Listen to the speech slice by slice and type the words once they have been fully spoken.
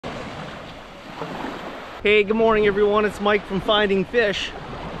Hey, good morning everyone, it's Mike from Finding Fish.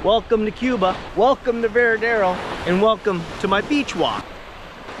 Welcome to Cuba, welcome to Varadero, and welcome to my beach walk.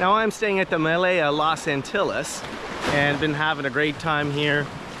 Now I'm staying at the Melia, Los Antillas, and been having a great time here.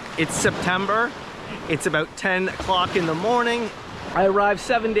 It's September, it's about 10 o'clock in the morning. I arrived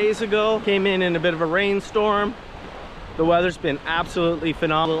 7 days ago, came in a bit of a rainstorm. The weather's been absolutely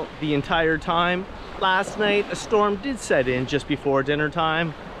phenomenal the entire time. Last night a storm did set in just before dinner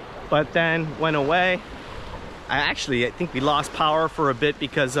time, but then went away. I think we lost power for a bit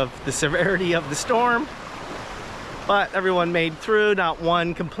because of the severity of the storm, but everyone made through. Not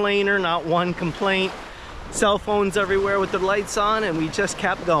one complainer, not one complaint. Cell phones everywhere with the lights on, and we just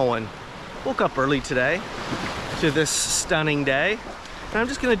kept going. Woke up early today to this stunning day, and I'm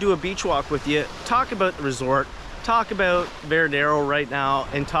just gonna do a beach walk with you, talk about the resort, talk about Varadero right now,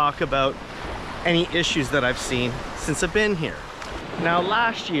 and talk about any issues that I've seen since I've been here. Now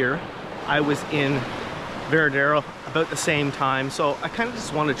last year I was in Varadero about the same time, so I kind of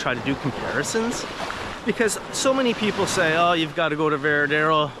just want to try to do comparisons, because so many people say, oh, you've got to go to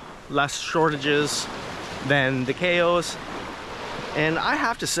Varadero, less shortages than the Cayos. And I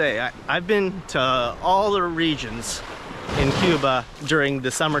have to say, I've been to all the regions in Cuba during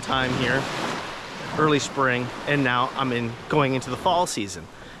the summertime here, early spring, and now I'm going into the fall season,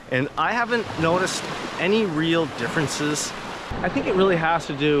 and I haven't noticed any real differences. I think it really has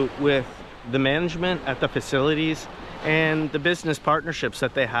to do with the management at the facilities and the business partnerships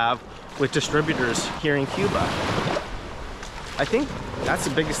that they have with distributors here in Cuba. I think that's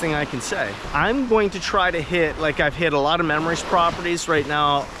the biggest thing I can say. I'm going to try to hit, like I've hit a lot of Memories properties right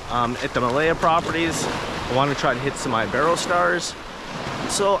now at the Melia properties. I want to try to hit some Iberostars.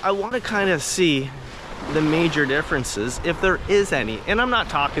 So I want to kind of see the major differences, if there is any. And I'm not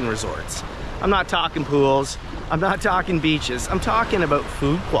talking resorts. I'm not talking pools. I'm not talking beaches. I'm talking about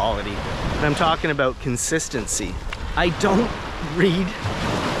food quality. And I'm talking about consistency. I don't read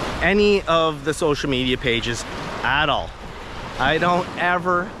any of the social media pages at all. I don't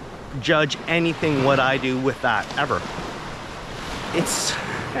ever judge anything what I do with that, ever. It's,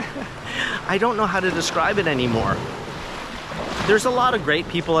 I don't know how to describe it anymore. There's a lot of great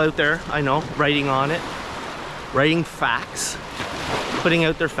people out there, I know, writing on it, writing facts, putting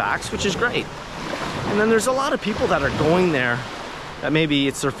out their facts, which is great. And then there's a lot of people that are going there that maybe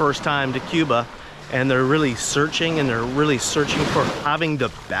it's their first time to Cuba, and they're really searching, for having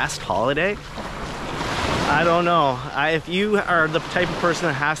the best holiday. I don't know. If you are the type of person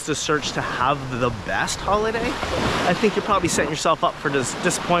that has to search to have the best holiday, I think you're probably setting yourself up for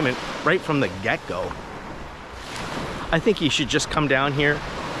disappointment right from the get-go. I think you should just come down here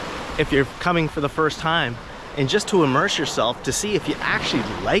if you're coming for the first time, and just to immerse yourself to see if you actually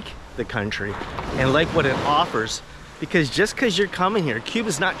like the country and like what it offers. Because just because you're coming here,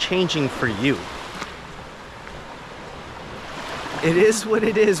 Cuba's not changing for you. It is what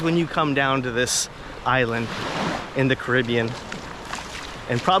it is when you come down to this island in the Caribbean.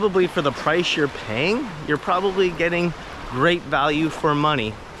 And probably for the price you're paying, you're probably getting great value for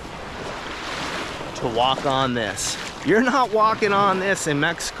money to walk on this. You're not walking on this in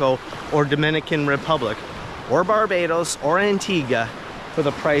Mexico or Dominican Republic or Barbados or Antigua for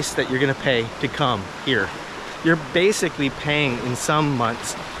the price that you're gonna pay to come here. You're basically paying in some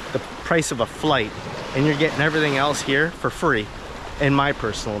months the price of a flight, and you're getting everything else here for free, in my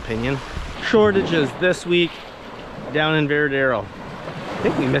personal opinion. Shortages this week down in Varadero. I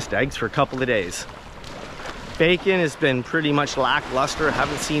think we missed eggs for a couple of days. Bacon has been pretty much lackluster,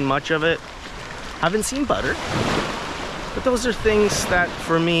 haven't seen much of it. Haven't seen butter, but those are things that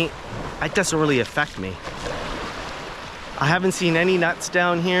for me, it doesn't really affect me. I haven't seen any nuts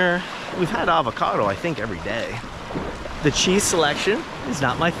down here. We've had avocado, I think, every day. The cheese selection is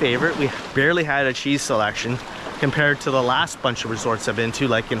not my favorite. We barely had a cheese selection compared to the last bunch of resorts I've been to,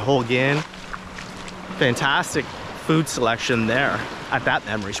 like in Holguin. Fantastic food selection there at that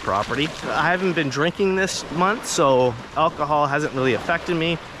Memories property. I haven't been drinking this month, so alcohol hasn't really affected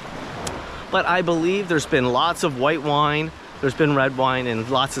me. But I believe there's been lots of white wine, there's been red wine, and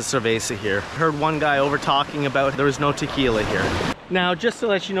lots of cerveza here. Heard one guy over talking about there was no tequila here. Now, just to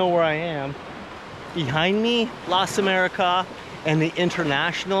let you know where I am, behind me, Las America and the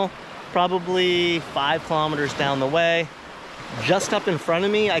International, probably 5 kilometers down the way. Just up in front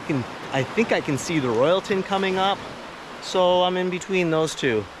of me, I think I can see the Royalton coming up. So I'm in between those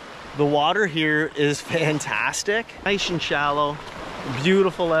two. The water here is fantastic, nice and shallow,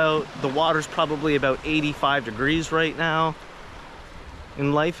 beautiful out. The water's probably about 85 degrees right now,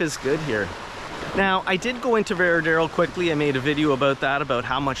 and life is good here. Now, I did go into Varadero quickly. I made a video about that, about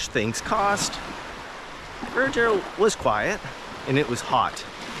how much things cost. Varadero was quiet and it was hot.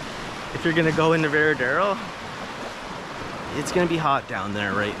 if you're gonna go into Varadero, it's gonna be hot down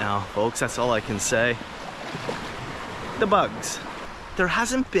there right now, folks. That's all I can say. The bugs. There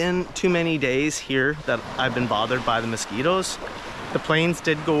hasn't been too many days here that I've been bothered by the mosquitoes. The planes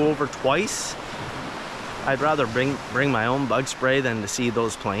did go over twice. I'd rather bring my own bug spray than to see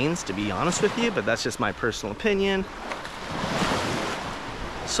those planes, to be honest with you, but that's just my personal opinion.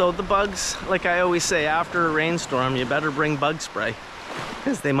 So the bugs, like I always say, after a rainstorm, you better bring bug spray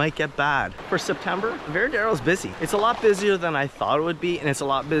because they might get bad. For September, Varadero's busy. It's a lot busier than I thought it would be, and it's a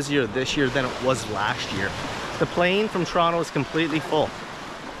lot busier this year than it was last year. The plane from Toronto is completely full.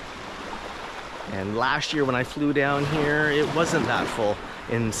 And last year when I flew down here, it wasn't that full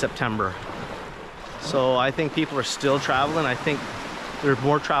in September. So I think people are still traveling. I think there are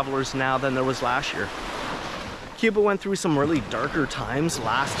more travelers now than there was last year. Cuba went through some really darker times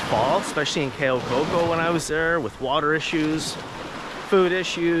last fall, especially in Coco when I was there, with water issues, food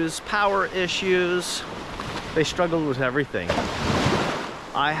issues, power issues. They struggled with everything.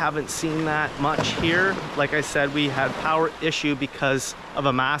 I haven't seen that much here. Like I said, we had power issue because of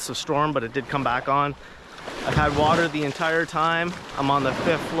a massive storm, but it did come back on. I've had water the entire time. I'm on the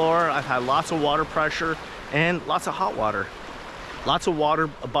 5th floor. I've had lots of water pressure and lots of hot water. Lots of water,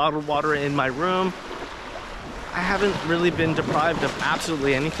 bottled water in my room. I haven't really been deprived of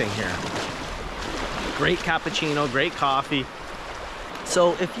absolutely anything here. Great cappuccino, great coffee.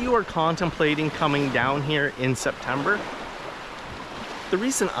 So if you are contemplating coming down here in September, the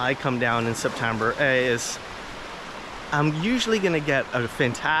reason I come down in September is I'm usually gonna get a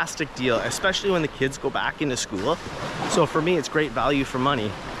fantastic deal, especially when the kids go back into school. So for me, it's great value for money.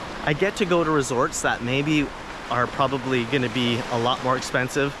 I get to go to resorts that maybe are probably gonna be a lot more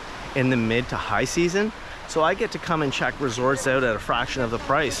expensive in the mid to high season. So I get to come and check resorts out at a fraction of the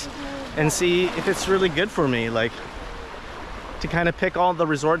price and see if it's really good for me, like to kind of pick all the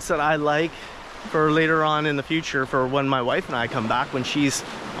resorts that I like for later on in the future, for when my wife and I come back when she's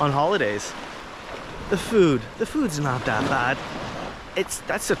on holidays. The food's not that bad.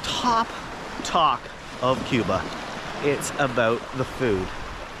 That's the top talk of Cuba. It's about the food.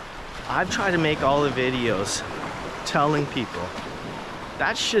 I've tried to make all the videos telling people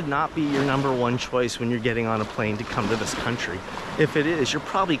that should not be your #1 choice when you're getting on a plane to come to this country. If it is, you're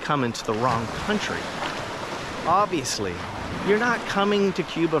probably coming to the wrong country. Obviously, you're not coming to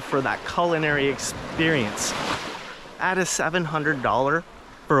Cuba for that culinary experience at a $700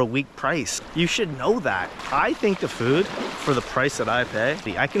 for a week price. You should know that. I think the food, for the price that I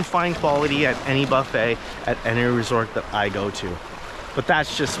pay, I can find quality at any buffet at any resort that I go to. But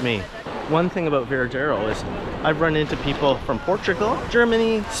that's just me. One thing about Varadero is I've run into people from Portugal,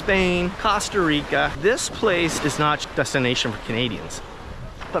 Germany, Spain, Costa Rica. This place is not a destination for Canadians,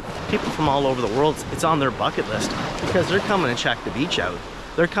 but people from all over the world, it's on their bucket list because they're coming to check the beach out.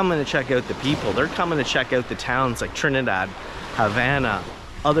 They're coming to check out the people. They're coming to check out the towns like Trinidad, Havana,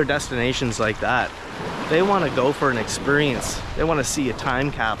 other destinations like that. They want to go for an experience. They want to see a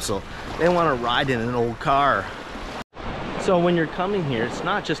time capsule. They want to ride in an old car. So when you're coming here, it's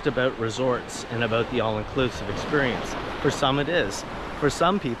not just about resorts and about the all-inclusive experience. For some it is. For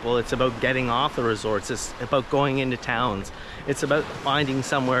some people, it's about getting off the resorts. It's about going into towns. It's about finding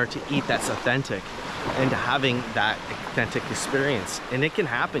somewhere to eat that's authentic and having that authentic experience. And it can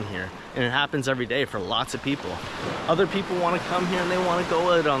happen here. And it happens every day for lots of people. Other people want to come here and they want to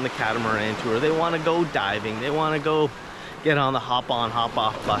go out on the catamaran tour. They want to go diving. They want to go get on the hop-on,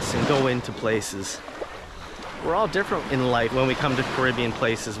 hop-off bus and go into places. We're all different in life when we come to Caribbean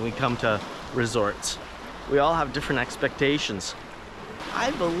places, when we come to resorts. We all have different expectations. I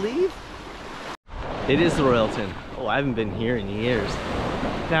believe it is the Royalton. Oh, I haven't been here in years.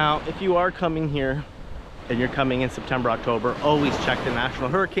 Now, if you are coming here and you're coming in September, October, always check the National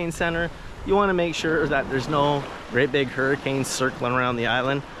Hurricane Center. You want to make sure that there's no great big hurricanes circling around the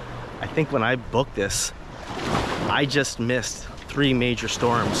island. I think when I booked this, I just missed 3 major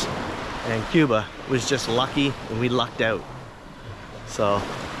storms. And Cuba was just lucky and we lucked out. So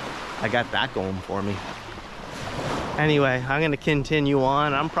I got that going for me. Anyway, I'm gonna continue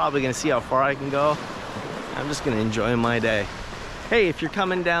on. I'm probably gonna see how far I can go. I'm just gonna enjoy my day. Hey, if you're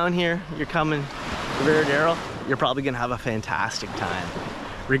coming down here, you're coming to Varadero, you're probably gonna have a fantastic time.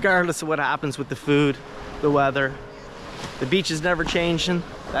 Regardless of what happens with the food, the weather, the beach is never changing,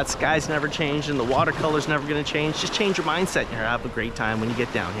 that sky's never changing, the watercolor's never gonna change. Just change your mindset and you'll have a great time when you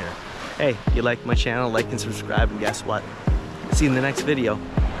get down here. Hey, if you like my channel, like and subscribe, and guess what? See you in the next video.